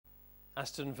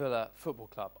Aston Villa Football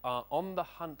Club are on the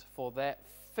hunt for their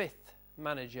fifth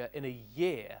manager in a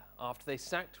year after they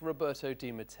sacked Roberto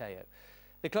Di Matteo.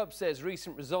 The club says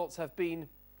recent results have been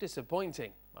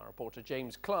disappointing. Our reporter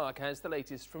James Clark has the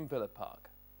latest from Villa Park.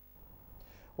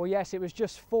 Well, yes, it was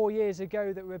just 4 years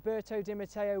ago that Roberto Di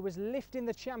Matteo was lifting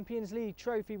the Champions League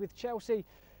trophy with Chelsea,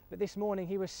 but this morning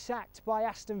he was sacked by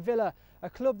Aston Villa, a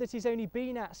club that he's only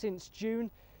been at since June.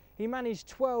 He managed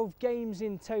 12 games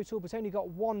in total but only got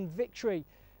one victory,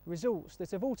 results that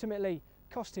have ultimately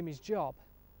cost him his job.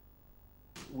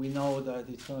 We know that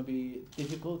it's going to be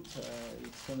difficult,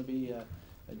 it's going to be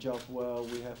a job where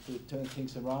we have to turn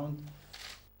things around.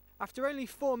 After only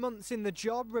 4 months in the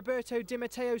job, Roberto Di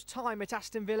Matteo's time at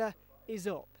Aston Villa is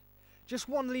up. Just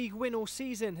one league win all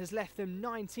season has left them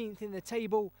 19th in the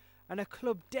table, and a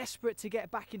club desperate to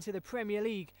get back into the Premier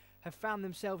League have found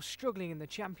themselves struggling in the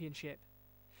Championship.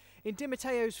 In Di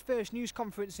Matteo's first news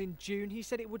conference in June, he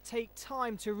said it would take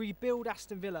time to rebuild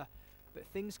Aston Villa, but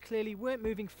things clearly weren't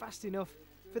moving fast enough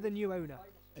for the new owner.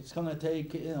 It's going to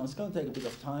take, it's going to take a bit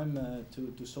of time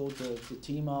to sort the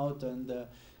team out,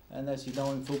 and as you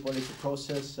know, in football it's a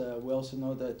process. We also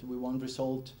know that we want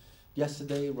result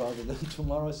yesterday rather than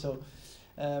tomorrow. So,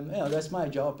 that's my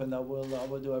job, and I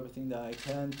will do everything that I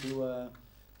can to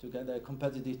get a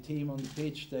competitive team on the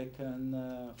pitch that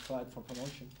can fight for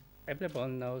promotion.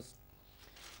 Everyone knows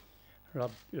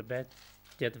Robert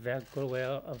did very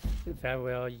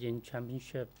well in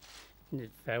Championship,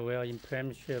 very well in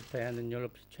Premiership and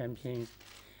European Champions.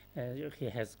 He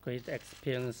has great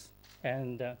experience,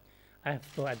 and I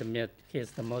have to admit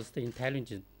he's the most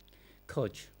intelligent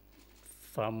coach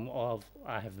from all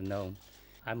I have known.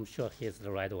 I'm sure he's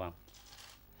the right one.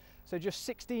 So just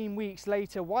 16 weeks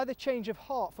later, why the change of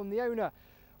heart from the owner?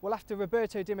 Well, after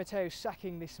Roberto Di Matteo's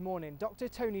sacking this morning, Dr.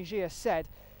 Tony Gia said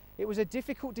it was a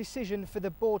difficult decision for the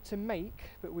board to make,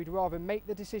 but we'd rather make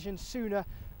the decision sooner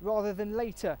rather than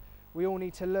later. We all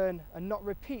need to learn and not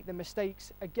repeat the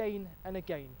mistakes again and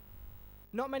again.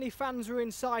 Not many fans were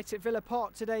in sight at Villa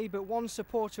Park today, but one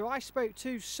supporter I spoke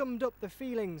to summed up the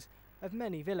feelings of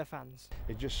many Villa fans.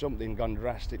 It's just something gone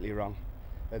drastically wrong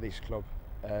at this club.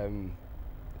 And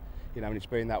it's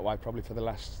been that way probably for the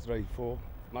last 3, 4,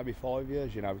 maybe 5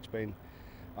 years. It's been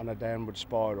on a downward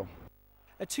spiral.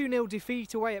 A 2-0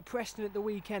 defeat away at Preston at the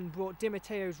weekend brought Di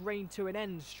Matteo's reign to an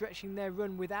end, stretching their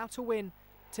run without a win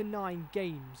to 9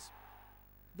 games.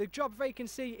 The job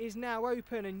vacancy is now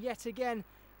open, and yet again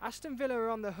Aston Villa are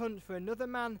on the hunt for another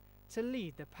man to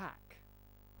lead the pack.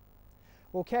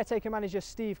 Well, caretaker manager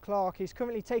Steve Clarke is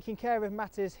currently taking care of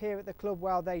matters here at the club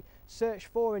while they search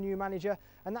for a new manager,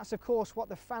 and that's of course what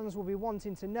the fans will be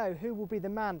wanting to know. Who will be the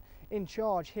man in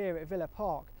charge here at Villa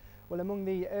Park? Well, among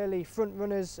the early front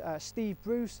runners, Steve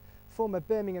Bruce, former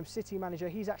Birmingham City manager,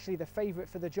 he's actually the favourite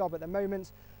for the job at the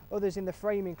moment. Others in the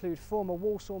frame include former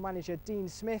Walsall manager Dean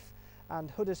Smith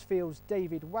and Huddersfield's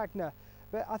David Wagner.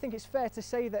 But I think it's fair to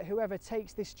say that whoever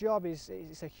takes this job is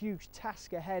a huge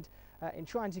task ahead in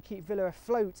trying to keep Villa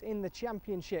afloat in the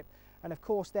Championship. And of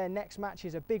course their next match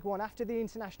is a big one after the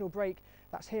international break.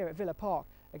 That's here at Villa Park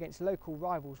against local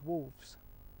rivals Wolves.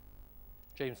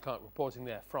 James Clark reporting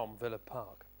there from Villa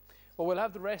Park. Well, we'll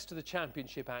have the rest of the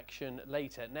Championship action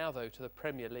later. Now though to the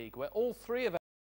Premier League, where all three of